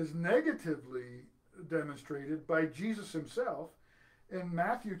is negatively demonstrated by Jesus himself in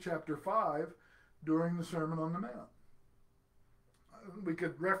Matthew chapter 5 during the Sermon on the Mount. We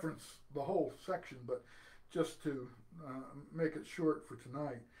could reference the whole section, but just to make it short for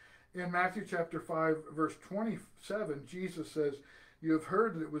tonight. In Matthew chapter 5, verse 27, Jesus says, "You have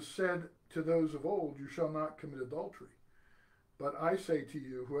heard that it was said to those of old, you shall not commit adultery. But I say to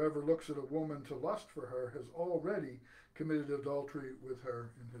you, whoever looks at a woman to lust for her has already committed adultery with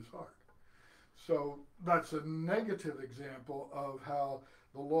her in his heart." So that's a negative example of how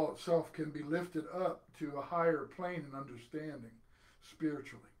the law itself can be lifted up to a higher plane in understanding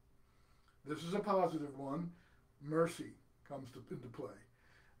spiritually. This is a positive one. Mercy comes into play.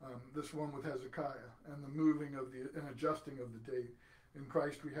 This one with Hezekiah and the moving of and adjusting of the date. In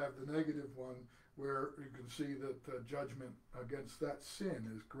Christ we have the negative one where you can see that judgment against that sin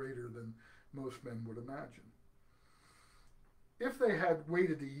is greater than most men would imagine. If they had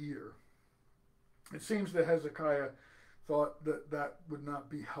waited a year, it seems that Hezekiah thought that that would not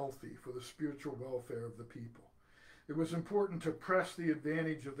be healthy for the spiritual welfare of the people. It was important to press the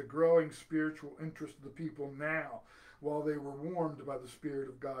advantage of the growing spiritual interest of the people now, while they were warmed by the Spirit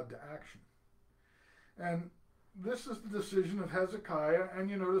of God to action. And this is the decision of Hezekiah,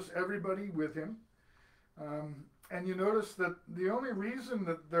 and you notice everybody with him. And you notice that the only reason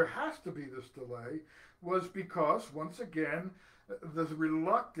that there has to be this delay was because, once again, the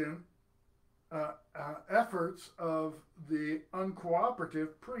reluctant efforts of the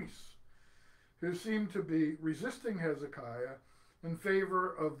uncooperative priests, who seemed to be resisting Hezekiah in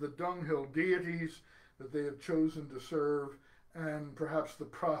favor of the dunghill deities that they had chosen to serve, and perhaps the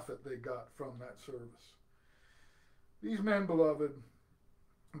profit they got from that service. These men, beloved,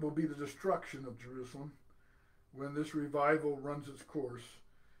 will be the destruction of Jerusalem when this revival runs its course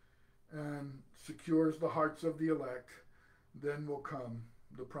and secures the hearts of the elect. Then will come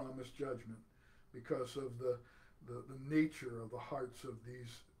the promised judgment because of the nature of the hearts of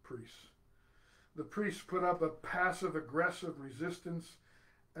these priests. The priests put up a passive aggressive resistance,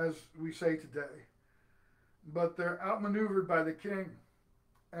 as we say today, but they're outmaneuvered by the king,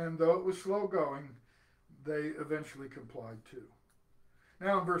 and though it was slow going, they eventually complied too.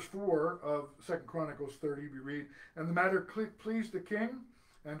 Now in verse 4 of 2 Chronicles 30 we read, "And the matter pleased the king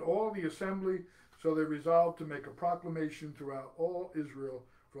and all the assembly, so they resolved to make a proclamation throughout all Israel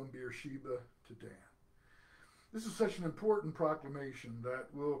from Beersheba to Dan." This is such an important proclamation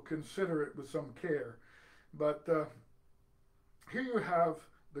that we'll consider it with some care. But here you have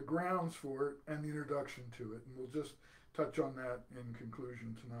the grounds for it and the introduction to it, and we'll just touch on that in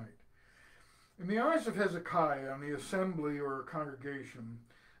conclusion tonight. In the eyes of Hezekiah and the assembly or congregation,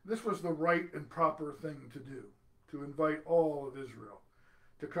 this was the right and proper thing to do, to invite all of Israel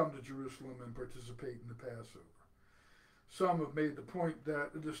to come to Jerusalem and participate in the Passover. Some have made the point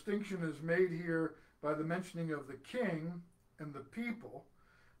that the distinction is made here by the mentioning of the king and the people,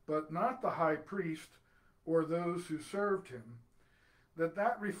 but not the high priest or those who served him,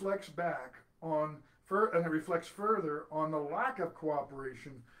 that reflects back on, and it reflects further on the lack of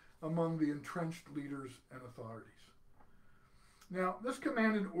cooperation among the entrenched leaders and authorities. Now, this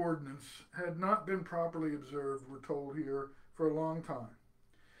commanded ordinance had not been properly observed, we're told here, for a long time.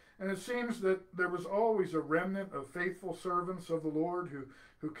 And it seems that there was always a remnant of faithful servants of the Lord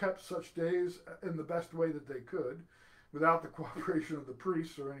who kept such days in the best way that they could, without the cooperation of the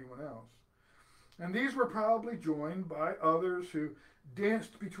priests or anyone else. And these were probably joined by others who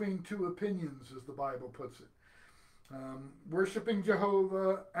danced between two opinions, as the Bible puts it. Worshipping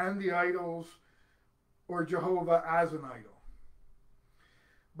Jehovah and the idols, or Jehovah as an idol.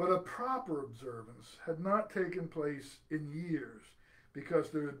 But a proper observance had not taken place in years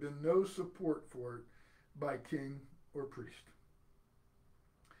because there had been no support for it by king or priest.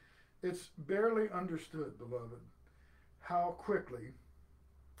 It's barely understood, beloved, how quickly,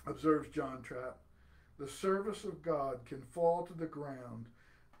 observes John Trapp, the service of God can fall to the ground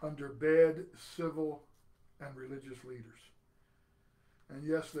under bad civil and religious leaders. And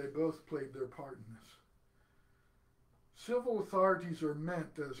yes, they both played their part in this. Civil authorities are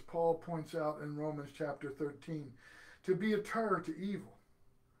meant, as Paul points out in Romans chapter 13, to be a terror to evil.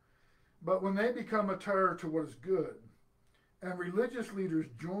 But when they become a terror to what is good, and religious leaders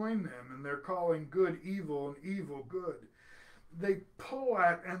join them in their calling good evil and evil good, they pull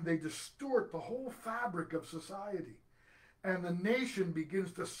at and they distort the whole fabric of society. And the nation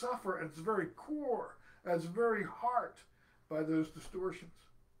begins to suffer at its very core, at its very heart, by those distortions.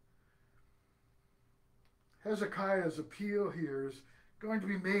 Hezekiah's appeal here is going to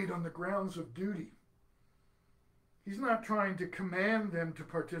be made on the grounds of duty. He's not trying to command them to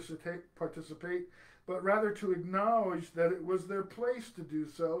participate, but rather to acknowledge that it was their place to do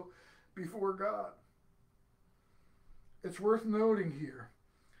so before God. It's worth noting here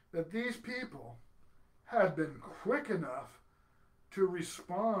that these people had been quick enough to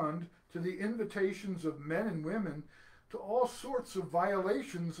respond to the invitations of men and women to all sorts of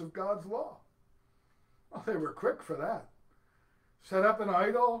violations of God's law. Well, they were quick for that. Set up an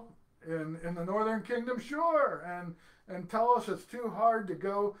idol in the northern kingdom, sure, and tell us it's too hard to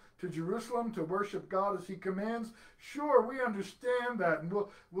go to Jerusalem to worship God as he commands. Sure, we understand that, and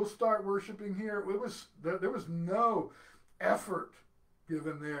we'll start worshiping here. There was no effort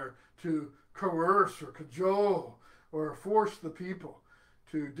given there to coerce or cajole or force the people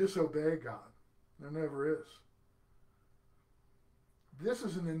to disobey God. There never is. This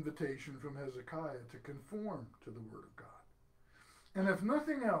is an invitation from Hezekiah to conform to the Word of God. And if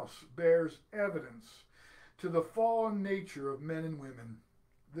nothing else bears evidence to the fallen nature of men and women,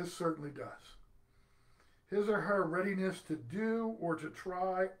 this certainly does. His or her readiness to do or to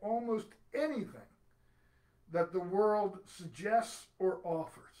try almost anything that the world suggests or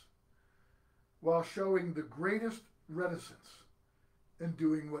offers, while showing the greatest reticence in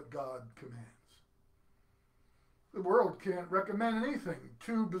doing what God commands. The world can't recommend anything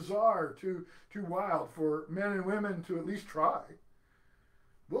too bizarre, too wild for men and women to at least try.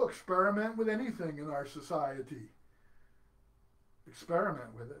 We'll experiment with anything in our society.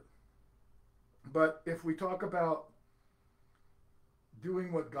 Experiment with it. But if we talk about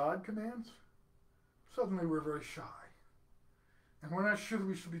doing what God commands, suddenly we're very shy. And we're not sure that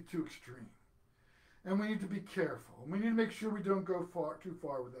we should be too extreme. And we need to be careful. We need to make sure we don't go too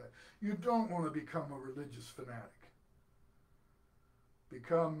far with that. You don't want to become a religious fanatic.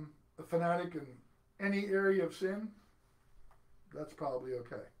 Become a fanatic in any area of sin, that's probably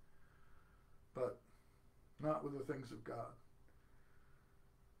okay. But not with the things of God.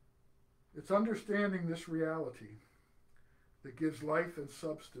 It's understanding this reality that gives life and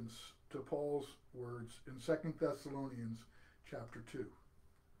substance to Paul's words in 2 Thessalonians chapter 2.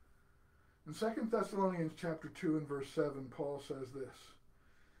 In 2 Thessalonians chapter 2 and verse 7, Paul says this,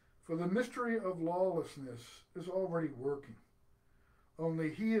 "For the mystery of lawlessness is already working,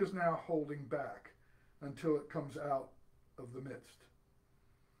 only he is now holding back until it comes out of the midst.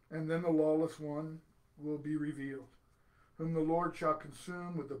 And then the lawless one will be revealed, whom the Lord shall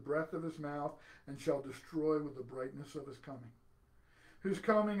consume with the breath of his mouth and shall destroy with the brightness of his coming, whose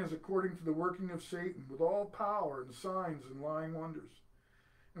coming is according to the working of Satan with all power and signs and lying wonders,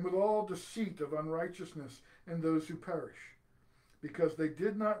 and with all deceit of unrighteousness in those who perish, because they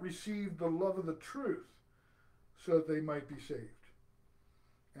did not receive the love of the truth, so that they might be saved.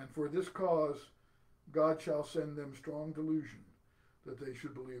 And for this cause God shall send them strong delusion, that they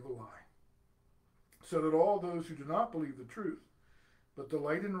should believe a lie, so that all those who do not believe the truth, but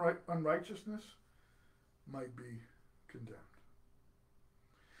delight in unrighteousness, might be condemned."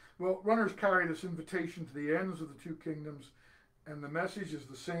 Well, runners carry this invitation to the ends of the two kingdoms, and the message is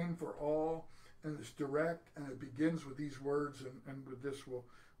the same for all, and it's direct, and it begins with these words, and with this we'll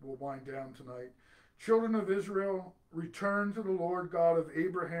wind down tonight. "Children of Israel, return to the Lord God of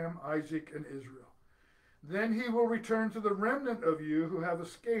Abraham, Isaac, and Israel. Then he will return to the remnant of you who have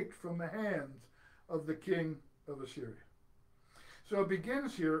escaped from the hands of the king of Assyria." So it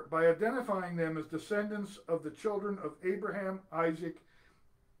begins here by identifying them as descendants of the children of Abraham, Isaac,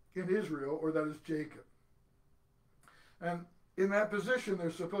 and Israel, or that is Jacob. And in that position, they're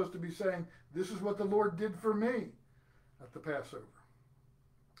supposed to be saying, this is what the Lord did for me at the Passover.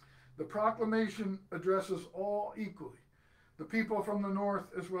 The proclamation addresses all equally, the people from the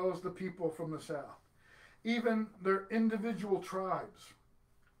north as well as the people from the south. Even their individual tribes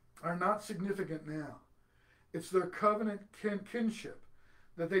are not significant now. It's their covenant kinship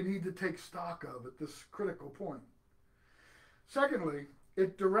that they need to take stock of at this critical point. Secondly,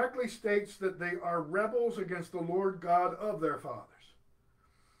 it directly states that they are rebels against the Lord God of their fathers.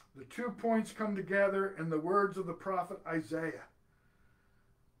 The 2 points come together in the words of the prophet Isaiah.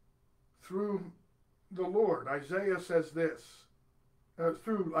 Through the Lord, Isaiah says this.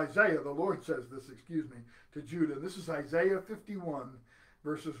 Through Isaiah, the Lord says this, to Judah. This is Isaiah 51,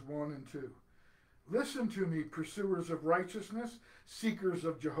 verses 1 and 2. "Listen to me, pursuers of righteousness, seekers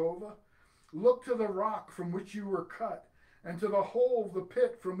of Jehovah. Look to the rock from which you were cut, and to the hole of the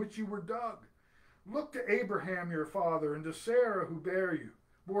pit from which you were dug. Look to Abraham your father, and to Sarah who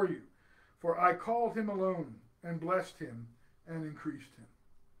bore you. For I called him alone, and blessed him, and increased him."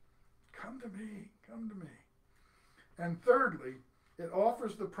 Come to me, come to me. And thirdly, it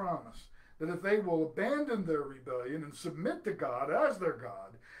offers the promise that if they will abandon their rebellion and submit to God as their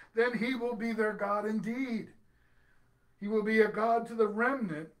God, then he will be their God indeed. He will be a God to the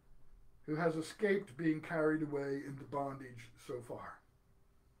remnant who has escaped being carried away into bondage so far.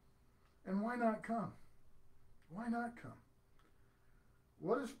 And why not come? Why not come?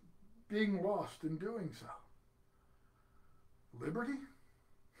 What is being lost in doing so? Liberty?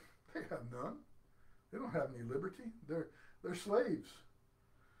 They have none. They don't have any liberty. They're slaves.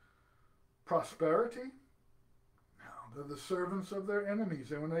 Prosperity? No, they're the servants of their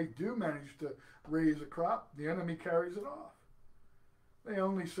enemies. And when they do manage to raise a crop, the enemy carries it off. They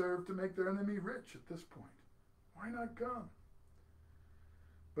only serve to make their enemy rich at this point. Why not come?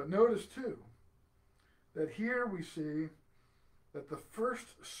 But notice, too, that here we see that the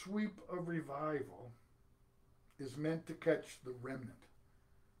first sweep of revival is meant to catch the remnant.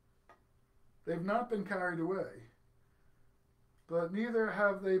 They've not been carried away, but neither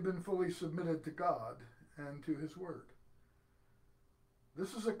have they been fully submitted to God and to his word.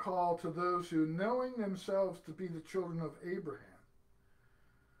 This is a call to those who, knowing themselves to be the children of Abraham,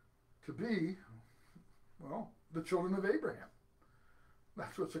 to be, well, the children of Abraham.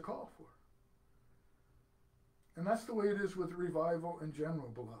 That's what's a call for. And that's the way it is with revival in general,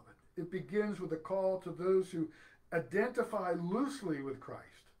 beloved. It begins with a call to those who identify loosely with Christ.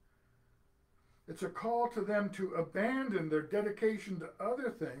 It's a call to them to abandon their dedication to other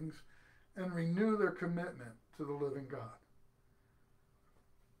things and renew their commitment to the living God.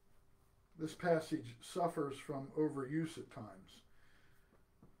 This passage suffers from overuse at times,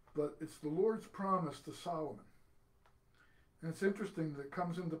 but it's the Lord's promise to Solomon. And it's interesting that it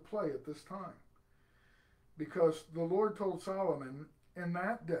comes into play at this time, because the Lord told Solomon, in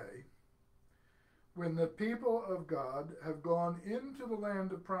that day, when the people of God have gone into the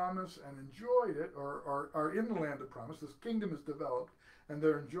land of promise and enjoyed it, or are in the land of promise, this kingdom is developed and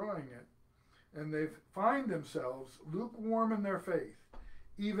they're enjoying it, and they find themselves lukewarm in their faith,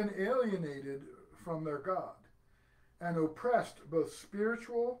 even alienated from their God, and oppressed both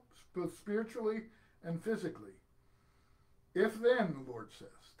spiritually and physically. If then, the Lord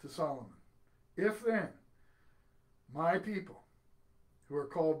says to Solomon, if then my people who are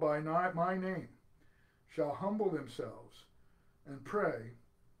called by my name shall humble themselves and pray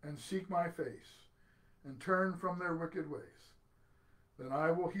and seek my face and turn from their wicked ways, then I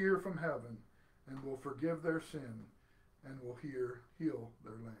will hear from heaven and will forgive their sin and will heal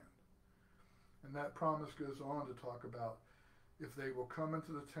their land. And that promise goes on to talk about if they will come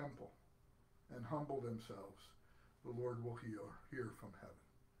into the temple and humble themselves, the Lord will hear from heaven.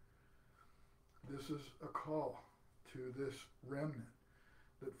 This is a call to this remnant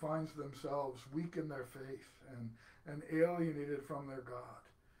that finds themselves weak in their faith and alienated from their God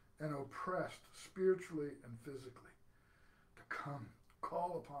and oppressed spiritually and physically, to come,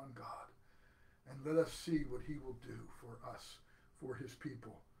 call upon God, and let us see what he will do for us, for his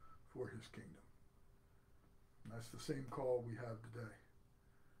people, for his kingdom. And that's the same call we have today.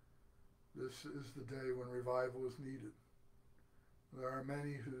 This is the day when revival is needed. There are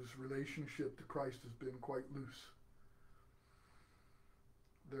many whose relationship to Christ has been quite loose.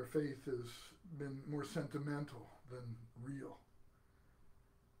 Their faith has been more sentimental than real.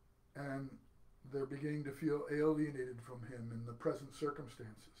 And they're beginning to feel alienated from him in the present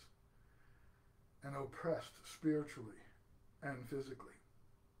circumstances, and oppressed spiritually and physically.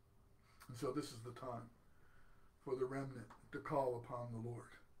 And so this is the time for the remnant to call upon the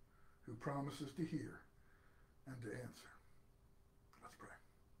Lord, who promises to hear and to answer. Let's pray.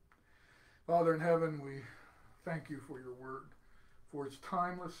 Father in heaven, we thank you for your word, for its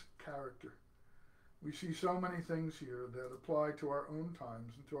timeless character. We see so many things here that apply to our own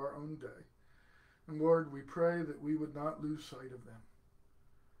times and to our own day. And Lord, we pray that we would not lose sight of them.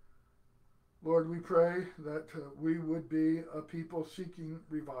 Lord, we pray that we would be a people seeking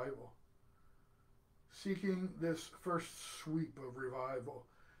revival, seeking this first sweep of revival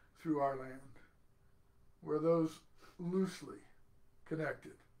through our land, where those loosely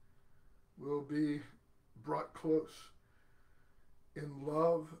connected will be brought close in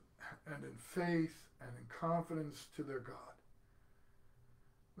love and in faith and in confidence to their God.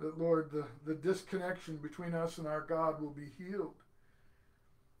 That, Lord, the disconnection between us and our God will be healed.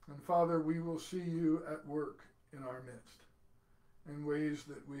 And Father, we will see you at work in our midst in ways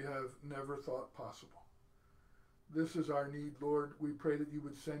that we have never thought possible. This is our need, Lord. We pray that you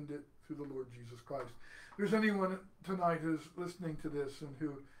would send it through the Lord Jesus Christ. If there's anyone tonight who's listening to this and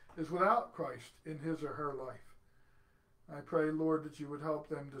who is without Christ in his or her life, I pray, Lord, that you would help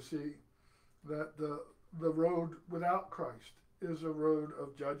them to see that the road without Christ is a road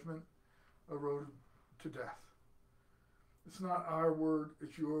of judgment, a road to death. It's not our word,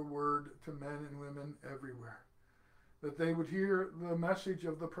 it's your word to men and women everywhere. That they would hear the message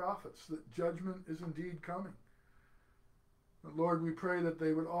of the prophets, that judgment is indeed coming. But Lord, we pray that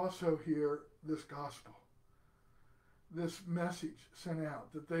they would also hear this gospel, this message sent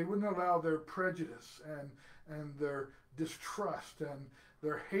out, that they wouldn't allow their prejudice and their distrust and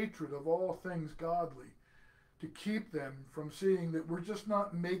their hatred of all things godly to keep them from seeing that we're just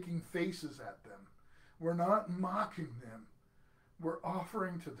not making faces at them. We're not mocking them. We're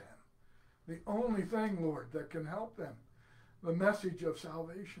offering to them the only thing, Lord, that can help them, the message of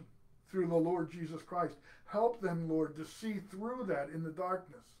salvation through the Lord Jesus Christ. Help them, Lord, to see through that in the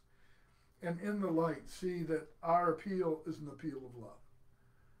darkness and in the light, see that our appeal is an appeal of love.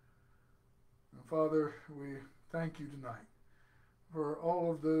 And Father, we thank you tonight for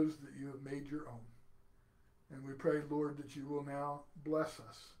all of those that you have made your own. And we pray, Lord, that you will now bless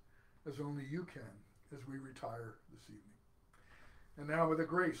us as only you can as we retire this evening. And now with the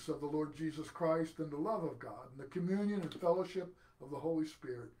grace of the Lord Jesus Christ and the love of God and the communion and fellowship of the Holy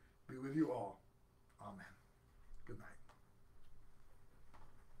Spirit be with you all. Amen. Good night.